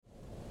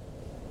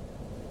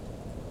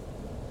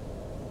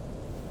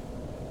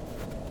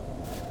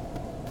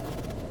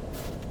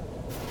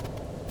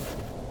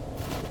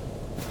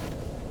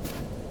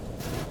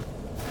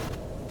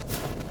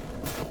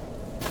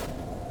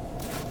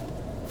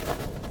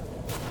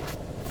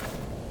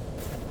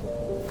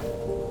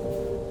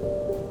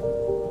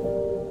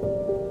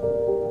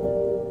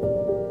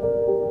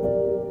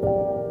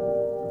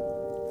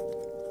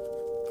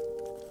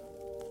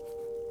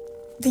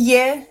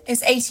year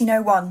is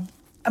 1801,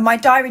 and my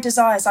diary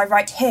desires I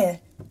write here,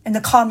 in the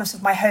calmness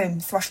of my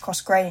home,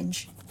 Thrushcross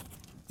Grange.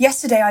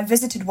 Yesterday I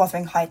visited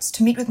Wuthering Heights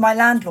to meet with my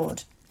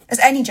landlord, as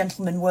any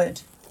gentleman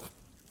would.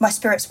 My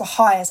spirits were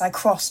high as I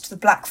crossed the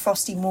black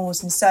frosty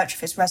moors in search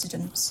of his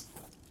residence.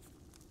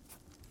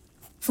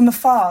 From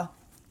afar,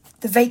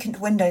 the vacant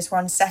windows were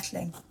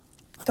unsettling,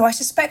 though I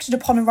suspected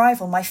upon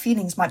arrival my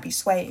feelings might be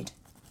swayed.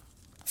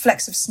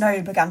 Flecks of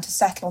snow began to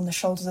settle on the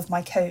shoulders of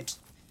my coat,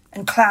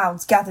 and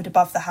clouds gathered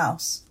above the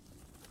house.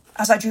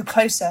 As I drew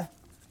closer,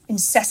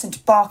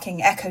 incessant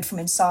barking echoed from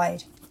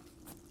inside.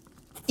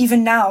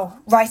 Even now,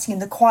 writing in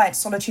the quiet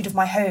solitude of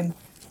my home,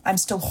 I am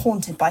still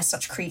haunted by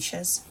such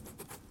creatures.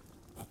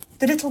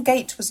 The little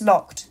gate was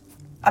locked.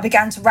 I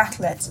began to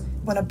rattle it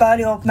when a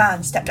burly old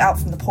man stepped out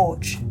from the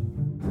porch.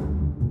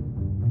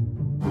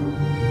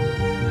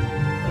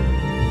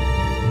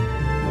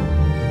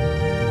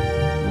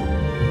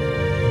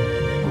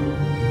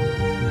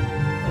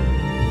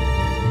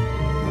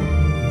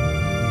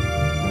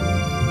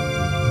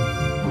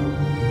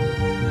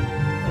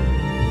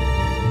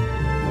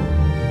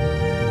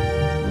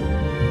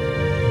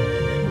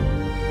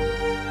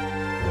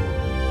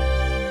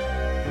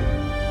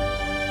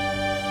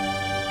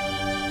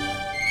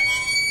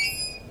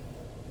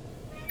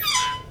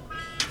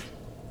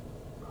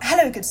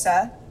 Hello, good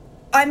sir.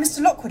 I'm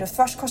Mr. Lockwood of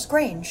Thrushcross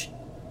Grange.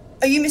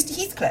 Are you Mr.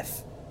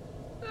 Heathcliff?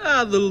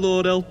 The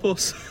Lord help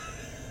us.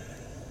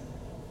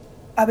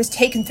 I was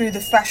taken through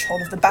the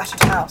threshold of the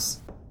battered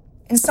house.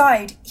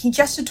 Inside, he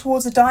gestured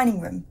towards a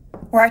dining room,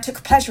 where I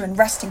took pleasure in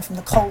resting from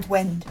the cold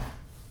wind.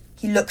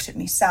 He looked at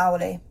me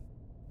sourly.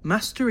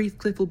 Master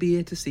Heathcliff will be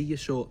here to see you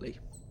shortly.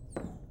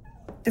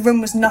 The room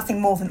was nothing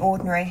more than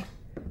ordinary,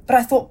 but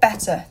I thought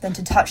better than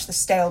to touch the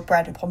stale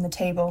bread upon the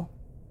table.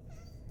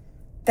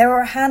 There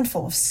were a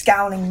handful of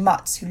scowling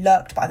mutts who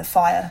lurked by the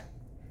fire.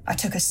 I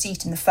took a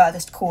seat in the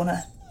furthest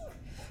corner.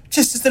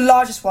 Just as the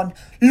largest one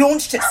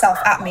launched itself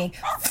at me.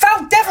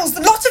 Foul devils,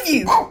 the lot of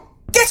you!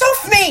 Get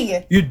off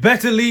me! You'd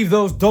better leave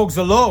those dogs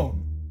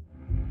alone.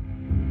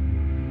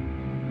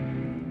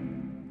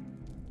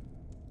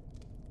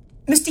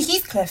 Mr.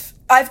 Heathcliff,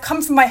 I've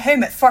come from my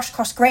home at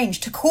Thrushcross Grange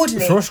to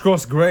cordially...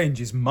 Thrushcross Grange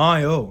is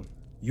my own.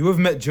 You have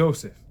met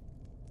Joseph.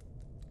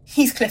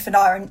 Heathcliff and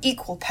I are an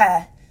equal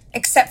pair,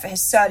 except for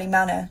his surly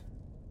manner.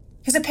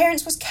 His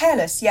appearance was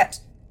careless, yet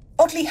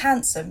oddly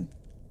handsome.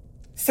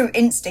 Through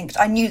instinct,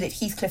 I knew that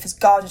Heathcliff is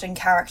guarded in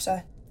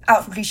character,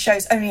 outwardly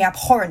shows only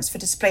abhorrence for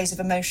displays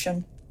of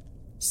emotion.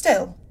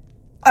 Still,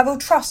 I will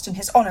trust in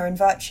his honour and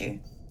virtue.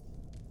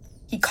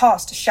 He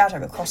cast a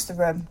shadow across the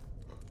room.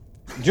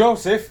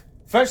 Joseph,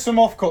 fetch some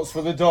offcuts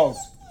for the dogs.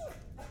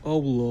 Oh,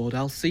 Lord,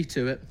 I'll see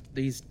to it.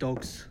 These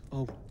dogs.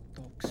 Oh,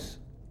 dogs.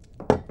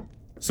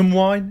 Some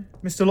wine,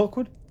 Mr.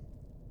 Lockwood?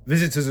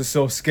 Visitors are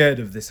so scared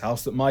of this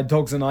house that my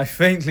dogs and I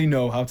faintly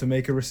know how to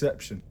make a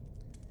reception.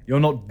 You're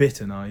not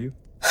bitten, are you?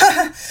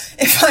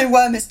 If I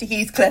were Mr.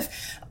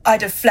 Heathcliff,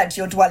 I'd have fled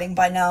your dwelling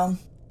by now.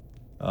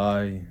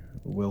 I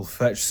will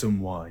fetch some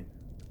wine.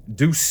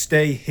 Do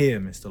stay here,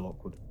 Mr.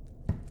 Lockwood.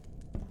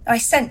 I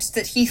sensed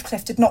that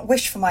Heathcliff did not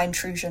wish for my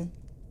intrusion.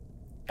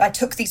 I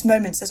took these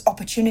moments as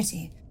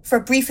opportunity for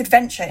a brief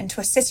adventure into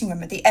a sitting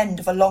room at the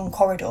end of a long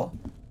corridor.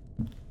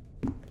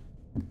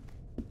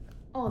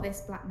 All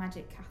this black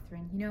magic,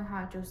 Catherine. You know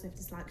how Joseph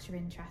dislikes your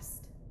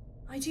interest.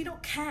 I do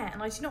not care,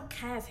 and I do not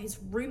care for his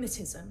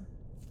rheumatism.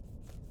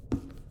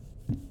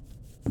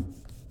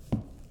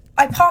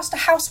 I passed a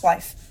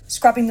housewife,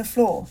 scrubbing the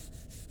floor.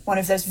 One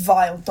of those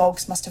vile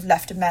dogs must have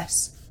left a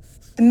mess.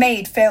 The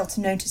maid failed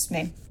to notice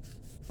me.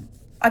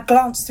 I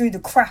glanced through the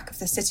crack of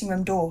the sitting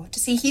room door to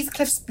see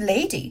Heathcliff's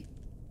lady.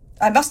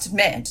 I must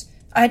admit,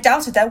 I had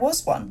doubted there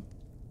was one.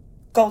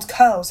 Gold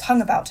curls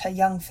hung about her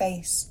young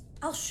face.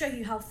 I'll show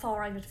you how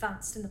far I'm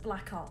advanced in the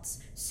black arts.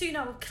 Soon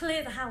I will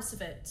clear the house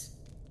of it.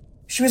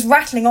 She was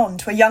rattling on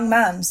to a young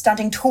man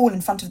standing tall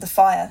in front of the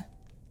fire.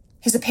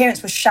 His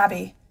appearance was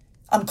shabby.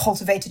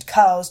 Uncultivated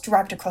curls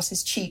dragged across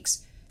his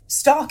cheeks,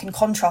 stark in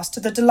contrast to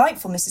the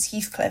delightful Mrs.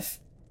 Heathcliff.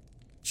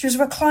 She was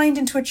reclined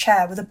into a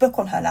chair with a book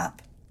on her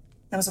lap.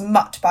 There was a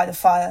mutt by the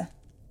fire.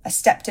 I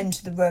stepped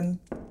into the room.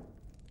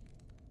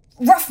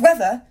 Rough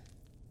weather?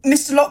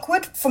 Mr.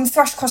 Lockwood, from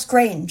Thrushcross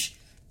Grange.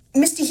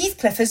 Mr.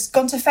 Heathcliff has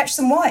gone to fetch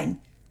some wine.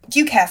 Do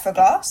you care for a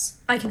glass?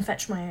 I can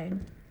fetch my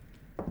own.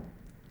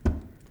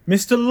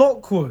 Mr.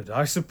 Lockwood,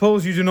 I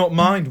suppose you do not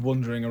mind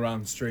wandering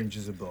around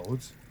strangers'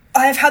 abodes?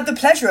 I have had the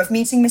pleasure of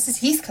meeting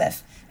Mrs.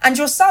 Heathcliff, and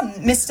your son,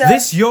 Mr...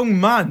 This young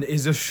man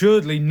is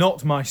assuredly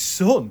not my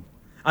son,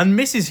 and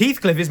Mrs.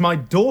 Heathcliff is my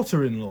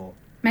daughter-in-law.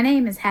 My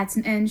name is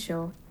Hareton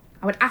Earnshaw.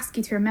 I would ask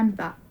you to remember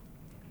that.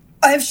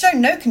 I have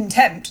shown no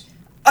contempt.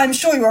 I'm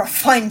sure you are a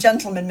fine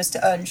gentleman, Mr.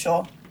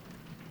 Earnshaw.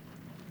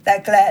 Their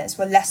glares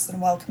were less than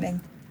welcoming,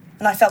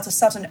 and I felt a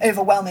sudden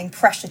overwhelming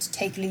pressure to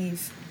take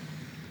leave.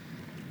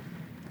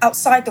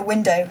 Outside the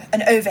window,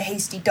 an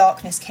over-hasty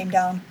darkness came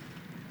down.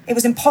 It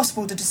was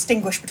impossible to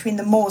distinguish between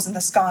the moors and the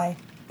sky,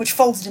 which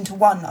folded into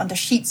one under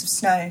sheets of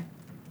snow.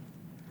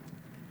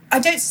 I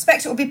don't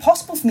suspect it would be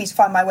possible for me to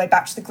find my way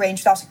back to the Grange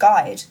without a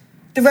guide.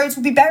 The roads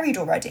will be buried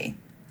already.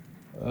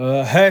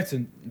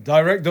 Hareton,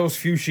 direct those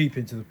few sheep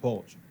into the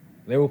porch.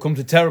 They will come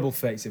to terrible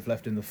fates if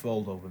left in the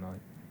fold overnight.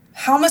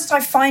 How must I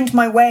find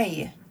my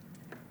way?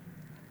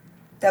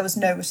 There was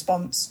no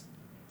response.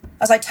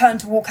 As I turned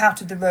to walk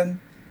out of the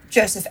room,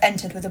 Joseph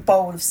entered with a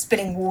bowl of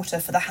spilling water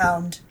for the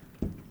hound.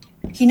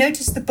 He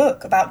noticed the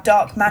book about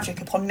dark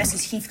magic upon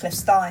Mrs.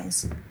 Heathcliff's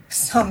thighs.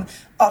 Some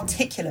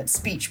articulate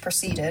speech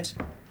proceeded.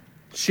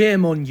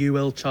 Shame on you,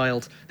 ill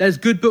child. There's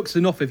good books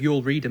enough if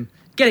you'll read 'em.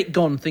 Get it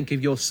gone, think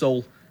of your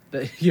soul.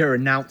 That you're a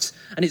knout,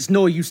 and it's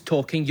no use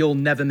talking, you'll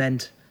never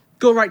mend.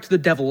 Go right to the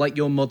devil like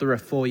your mother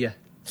afore you.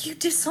 You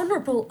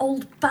dishonourable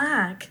old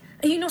bag!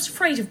 Are you not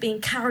afraid of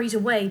being carried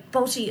away,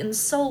 body and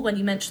soul, when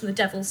you mention the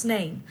devil's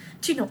name?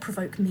 Do not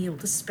provoke me or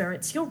the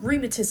spirits. Your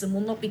rheumatism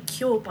will not be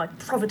cured by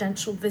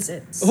providential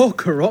visits. Oh,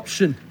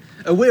 corruption!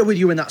 Away with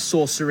you in that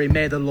sorcery,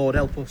 may the Lord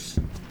help us.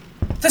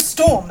 The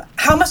storm!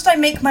 How must I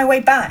make my way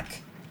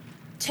back?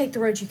 Take the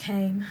road you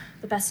came.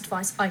 The best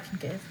advice I can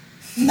give.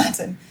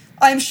 Madam,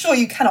 I am sure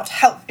you cannot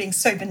help being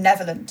so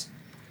benevolent.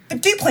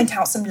 But do point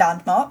out some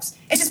landmarks.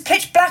 It is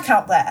pitch black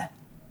out there.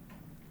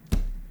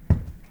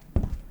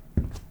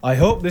 I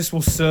hope this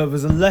will serve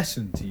as a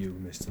lesson to you,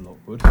 Mr.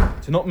 Lockwood,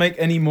 to not make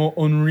any more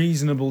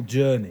unreasonable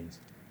journeys.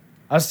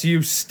 As to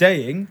you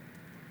staying,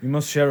 you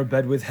must share a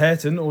bed with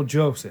Hareton or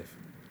Joseph.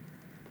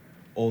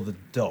 Or the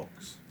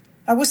dogs.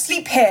 I will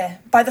sleep here,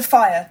 by the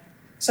fire,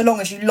 so long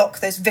as you lock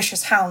those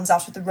vicious hounds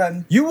out of the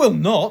room. You will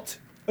not!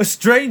 A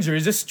stranger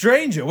is a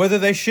stranger, whether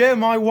they share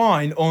my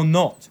wine or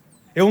not.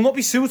 It will not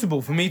be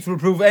suitable for me to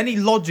approve any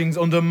lodgings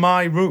under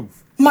my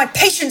roof. My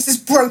patience is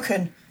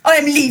broken. I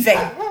am leaving.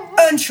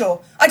 Earnshaw,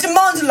 I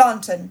demand a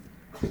lantern.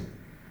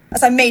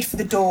 As I made for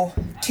the door,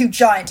 two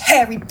giant,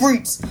 hairy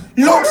brutes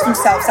launched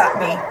themselves at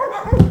me.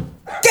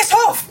 Get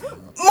off!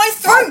 My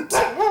throat!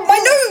 My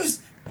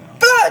nose!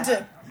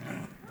 Blood!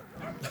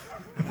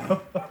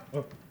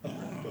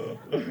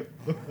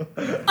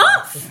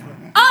 Off!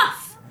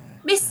 Off!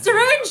 Mr.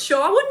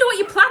 Earnshaw, I wonder what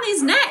your plan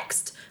is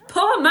next.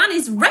 Poor man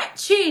is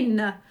retching.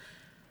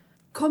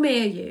 Come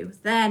here, you.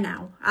 There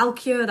now. I'll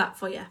cure that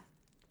for you.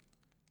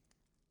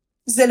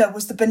 Zillah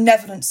was the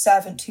benevolent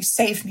servant who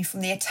saved me from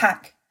the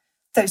attack.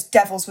 Those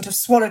devils would have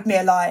swallowed me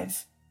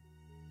alive.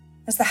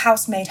 As the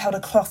housemaid held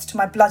a cloth to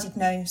my bloodied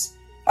nose,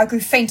 I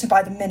grew fainter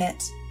by the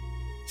minute.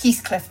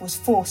 Heathcliff was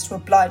forced to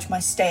oblige my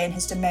stay in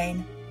his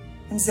domain,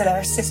 and Zillah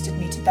assisted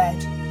me to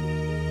bed.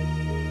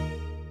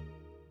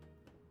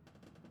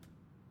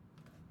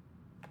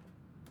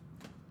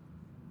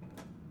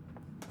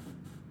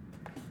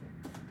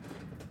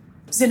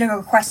 Zillah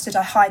requested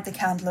I hide the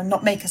candle and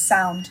not make a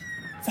sound,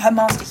 for her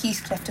master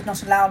Heathcliff did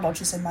not allow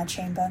lodgers in my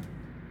chamber.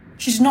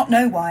 She did not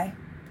know why.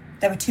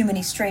 There were too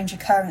many strange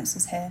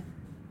occurrences here.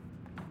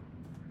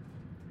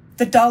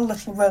 The dull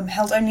little room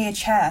held only a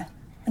chair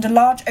and a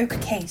large oak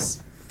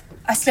case.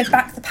 I slid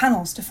back the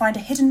panels to find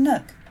a hidden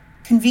nook,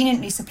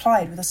 conveniently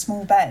supplied with a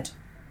small bed.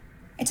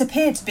 It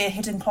appeared to be a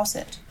hidden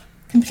closet,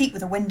 complete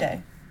with a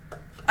window.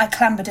 I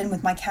clambered in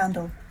with my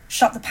candle,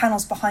 shut the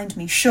panels behind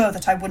me, sure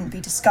that I wouldn't be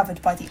discovered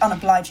by the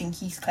unobliging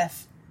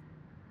Heathcliff.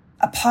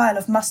 A pile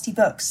of musty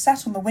books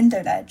sat on the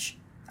window ledge,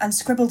 and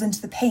scribbled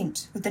into the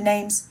paint with the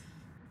names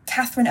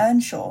Catherine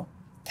Earnshaw,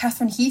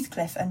 Catherine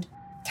Heathcliff, and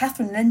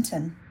Catherine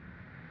Linton.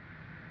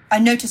 I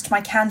noticed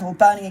my candle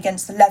burning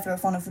against the leather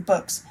of one of the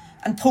books,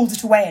 and pulled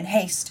it away in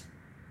haste.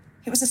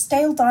 It was a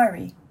stale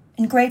diary,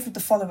 engraved with the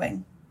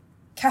following: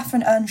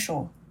 Catherine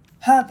Earnshaw,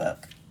 her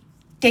book,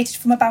 dated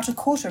from about a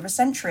quarter of a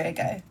century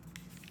ago.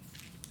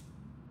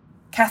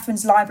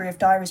 Catherine's library of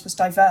diaries was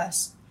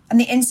diverse, and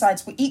the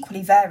insides were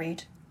equally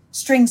varied,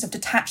 strings of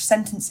detached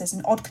sentences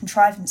and odd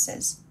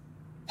contrivances.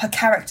 Her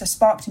character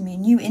sparked in me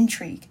new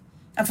intrigue,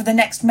 and for the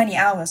next many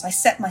hours I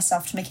set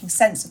myself to making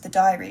sense of the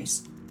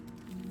diaries.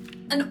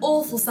 An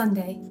awful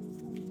Sunday.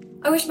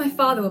 I wish my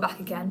father were back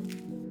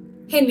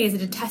again. Hindley is a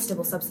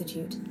detestable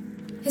substitute.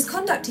 His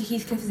conduct to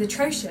Heathcliff is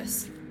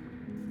atrocious.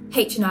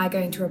 H and I are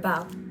going to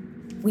rebel.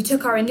 We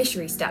took our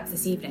initiatory steps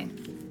this evening.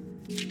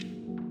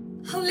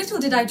 How little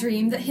did I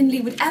dream that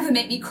Hindley would ever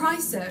make me cry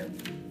so.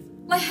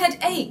 My head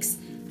aches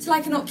till I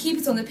cannot keep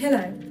it on the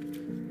pillow.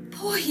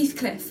 Poor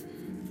Heathcliff.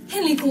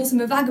 Hindley calls him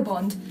a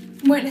vagabond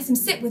and won't let him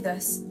sit with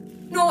us,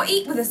 nor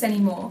eat with us any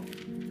more.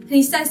 And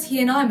he says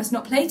he and I must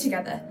not play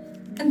together,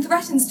 and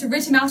threatens to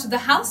rid him out of the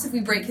house if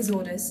we break his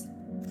orders.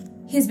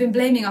 He has been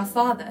blaming our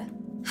father,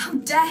 how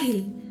dare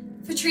he,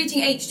 for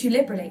treating H too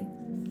liberally,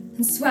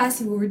 and swears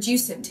he will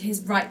reduce him to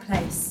his right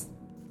place.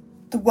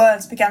 The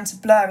words began to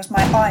blur as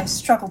my eyes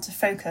struggled to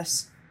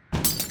focus.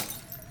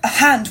 A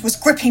hand was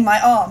gripping my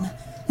arm.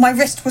 My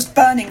wrist was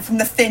burning from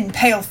the thin,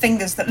 pale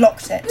fingers that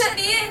locked it. Let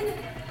me in!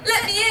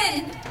 Let me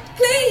in!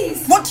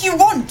 Please! What do you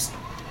want?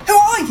 Who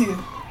are you?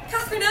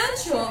 Catherine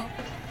Earnshaw!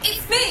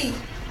 It's me!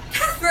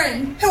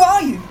 Catherine! Who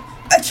are you?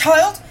 A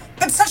child?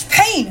 But such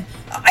pain!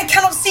 I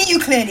cannot see you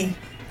clearly.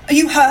 Are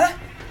you her?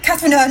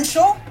 Catherine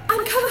Earnshaw?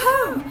 I'm come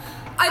home!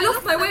 I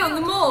lost my way on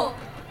the moor.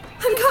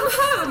 I'm come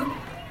home!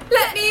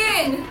 Let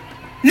me in!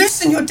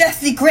 Loosen your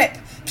deathly grip,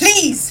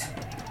 please!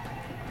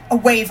 A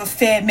wave of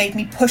fear made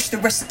me push the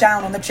wrist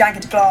down on the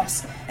jagged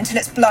glass until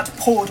its blood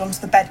poured onto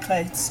the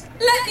bedclothes.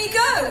 Let me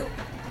go!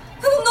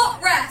 I will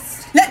not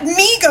rest! Let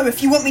me go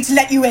if you want me to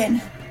let you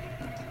in!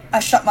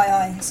 I shut my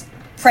eyes,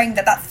 praying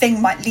that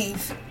thing might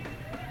leave.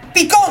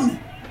 Be gone!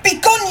 Be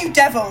gone, you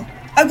devil!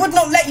 I would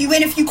not let you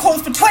in if you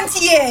called for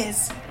 20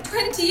 years!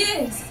 20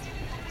 years?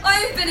 I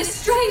have been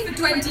astray for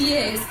 20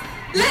 years!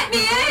 Let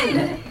me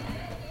in!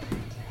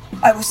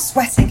 I was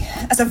sweating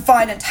as a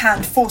violent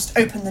hand forced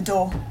open the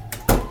door.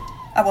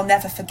 I will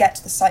never forget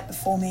the sight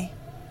before me.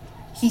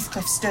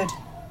 Heathcliff stood,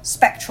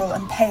 spectral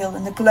and pale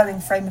in the glowing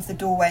frame of the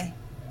doorway.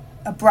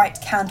 A bright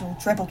candle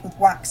dribbled with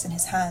wax in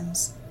his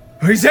hands.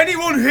 Is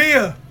anyone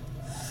here?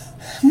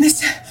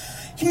 Mr.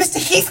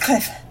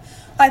 Heathcliff!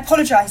 I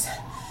apologise.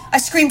 I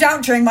screamed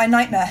out during my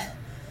nightmare.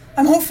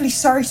 I'm awfully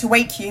sorry to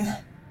wake you.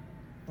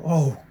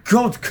 Oh,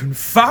 God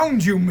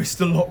confound you,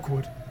 Mr.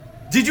 Lockwood.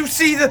 Did you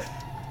see the...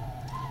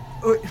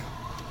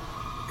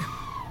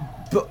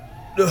 But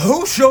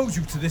who showed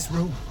you to this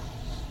room?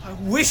 I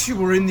wish you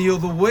were in the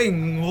other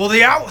wing, or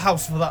the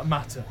outhouse for that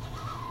matter.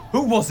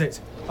 Who was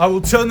it? I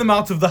will turn them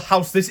out of the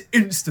house this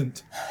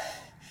instant.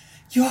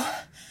 Your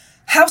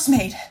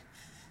housemaid,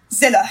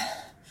 Zillah.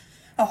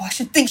 Oh, I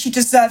should think she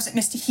deserves it,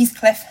 Mr.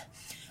 Heathcliff.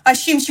 I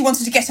assume she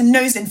wanted to get a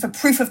nose in for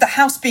proof of the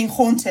house being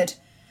haunted.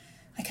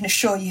 I can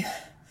assure you,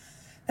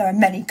 there are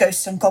many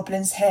ghosts and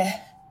goblins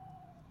here.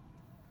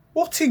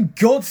 What in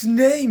God's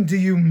name do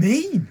you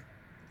mean?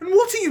 And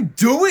what are you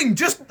doing?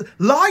 Just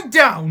lie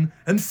down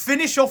and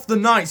finish off the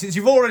night since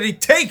you've already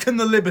taken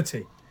the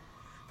liberty.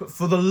 But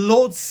for the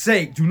Lord's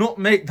sake, do not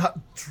make that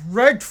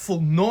dreadful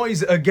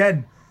noise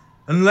again,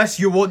 unless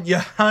you want your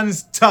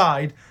hands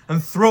tied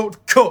and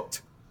throat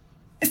cut.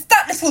 If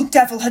that little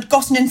devil had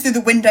gotten in through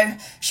the window,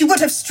 she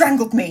would have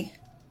strangled me.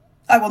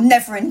 I will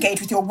never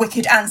engage with your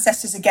wicked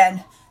ancestors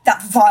again.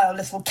 That vile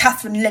little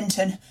Catherine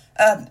Linton,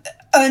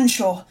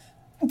 Earnshaw,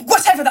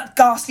 whatever that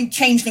ghastly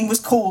changeling was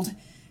called.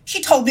 She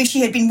told me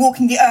she had been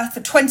walking the earth for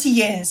 20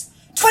 years.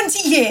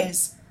 20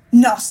 years!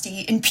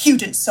 Nasty,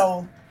 impudent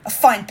soul. A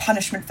fine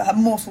punishment for her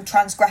mortal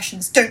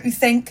transgressions, don't you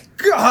think?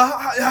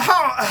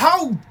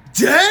 How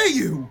dare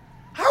you?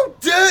 How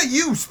dare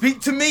you speak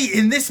to me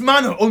in this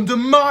manner under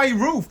my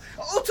roof?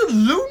 Utter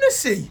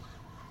lunacy!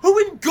 Who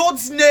in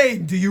God's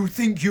name do you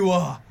think you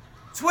are?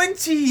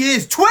 20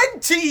 years!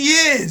 20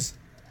 years!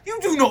 You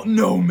do not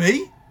know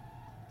me!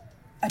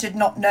 I did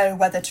not know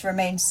whether to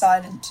remain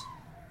silent,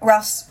 or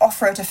else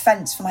offer a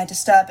defence for my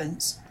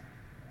disturbance.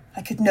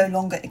 I could no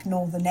longer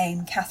ignore the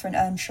name Catherine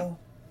Earnshaw.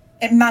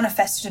 It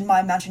manifested in my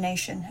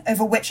imagination,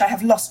 over which I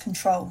have lost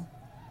control.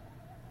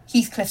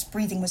 Heathcliff's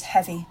breathing was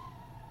heavy,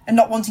 and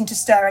not wanting to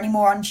stir any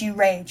more undue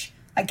rage,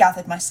 I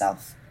gathered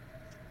myself.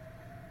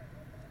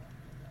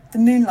 The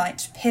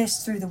moonlight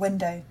pierced through the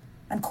window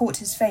and caught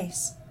his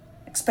face,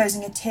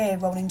 exposing a tear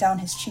rolling down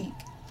his cheek.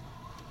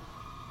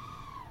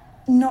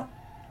 Not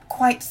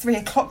quite 3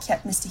 o'clock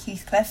yet, Mr.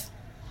 Heathcliff.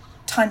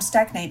 Time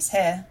stagnates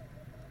here.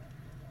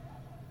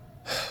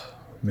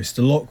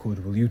 Mr. Lockwood,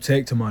 will you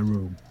take to my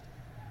room?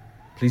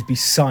 Please be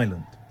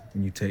silent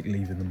when you take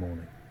leave in the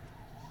morning.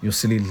 Your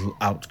silly little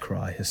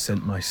outcry has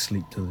sent my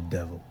sleep to the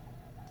devil.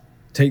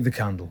 Take the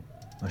candle.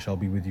 I shall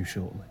be with you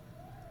shortly.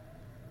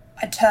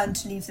 I turned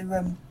to leave the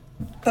room,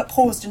 but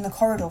paused in the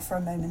corridor for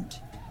a moment.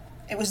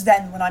 It was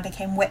then when I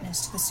became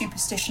witness to the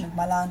superstition of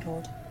my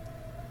landlord.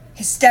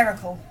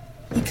 Hysterical,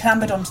 he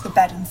clambered onto the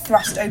bed and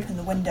thrust open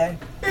the window.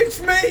 It's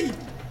me!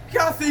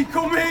 Cathy,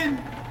 come in!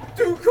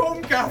 Do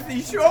come,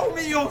 Cathy, show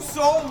me your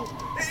soul!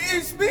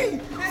 It's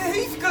me,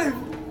 Heathcliff!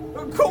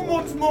 Come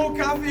once more,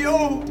 Cathy,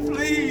 oh,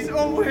 please,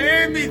 oh,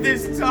 hear me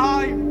this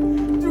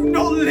time! Do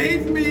not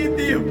leave me in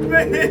the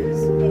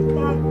abyss!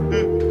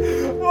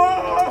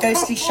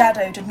 Ghostly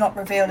shadow did not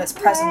reveal its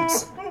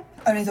presence.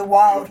 Only the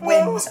wild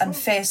winds and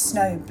fierce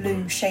snow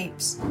blew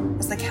shapes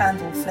as the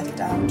candle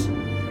flickered out.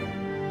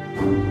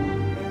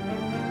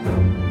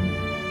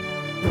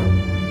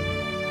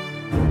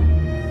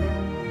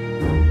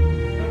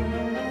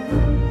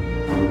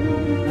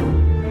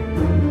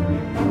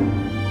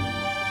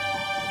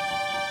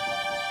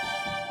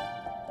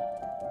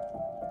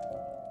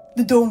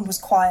 The dawn was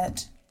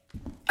quiet.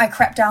 I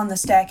crept down the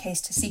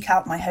staircase to seek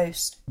out my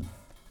host.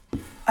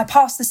 I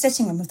passed the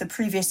sitting room of the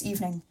previous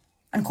evening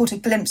and caught a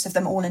glimpse of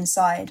them all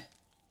inside.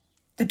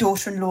 The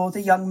daughter-in-law,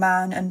 the young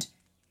man, and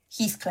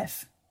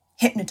Heathcliff,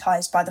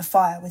 hypnotised by the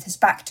fire with his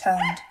back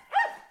turned.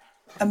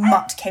 A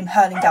mutt came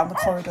hurling down the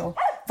corridor,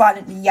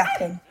 violently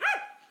yapping.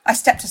 I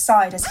stepped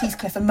aside as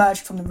Heathcliff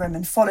emerged from the room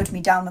and followed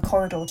me down the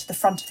corridor to the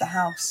front of the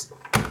house.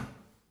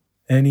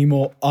 Any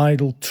more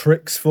idle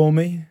tricks for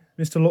me,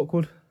 Mr.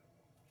 Lockwood?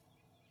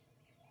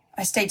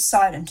 I stayed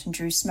silent and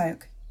drew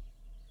smoke.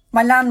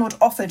 My landlord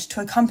offered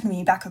to accompany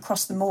me back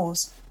across the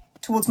moors,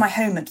 towards my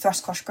home at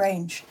Thrushcross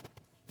Grange.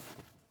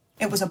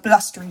 It was a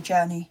blustery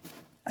journey.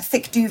 A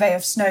thick duvet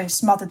of snow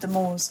smothered the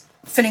moors,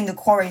 filling the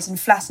quarries and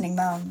flattening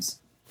mounds.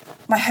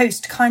 My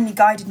host kindly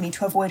guided me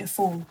to avoid a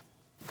fall.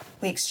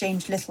 We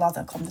exchanged little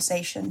other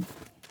conversation.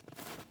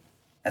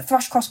 At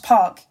Thrushcross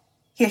Park,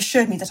 he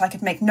assured me that I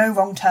could make no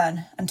wrong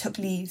turn and took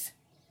leave.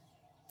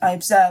 I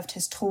observed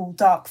his tall,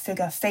 dark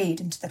figure fade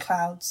into the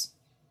clouds.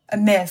 A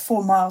mere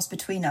 4 miles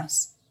between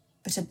us,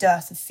 but a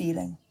dearth of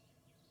feeling.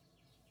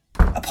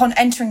 Upon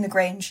entering the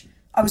Grange,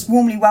 I was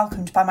warmly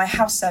welcomed by my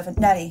house servant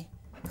Nellie,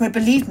 who had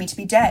believed me to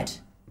be dead.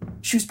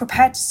 She was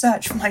prepared to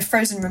search for my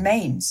frozen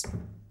remains.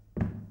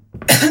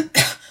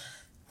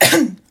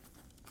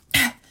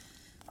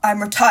 I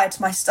am retired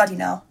to my study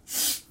now,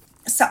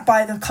 sat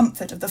by the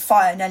comfort of the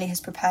fire Nellie has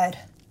prepared.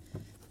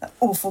 That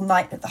awful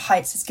night at the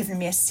Heights has given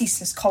me a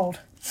ceaseless cold,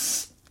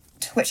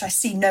 to which I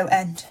see no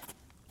end.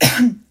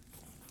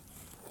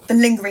 The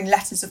lingering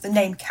letters of the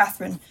name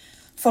Catherine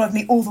followed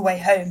me all the way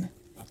home,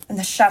 and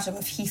the shadow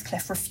of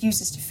Heathcliff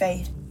refuses to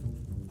fade.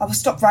 I will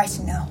stop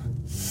writing now,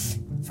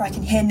 for I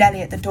can hear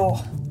Nellie at the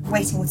door,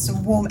 waiting with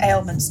some warm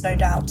ailments, no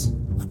doubt.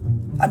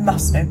 I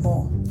must know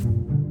more.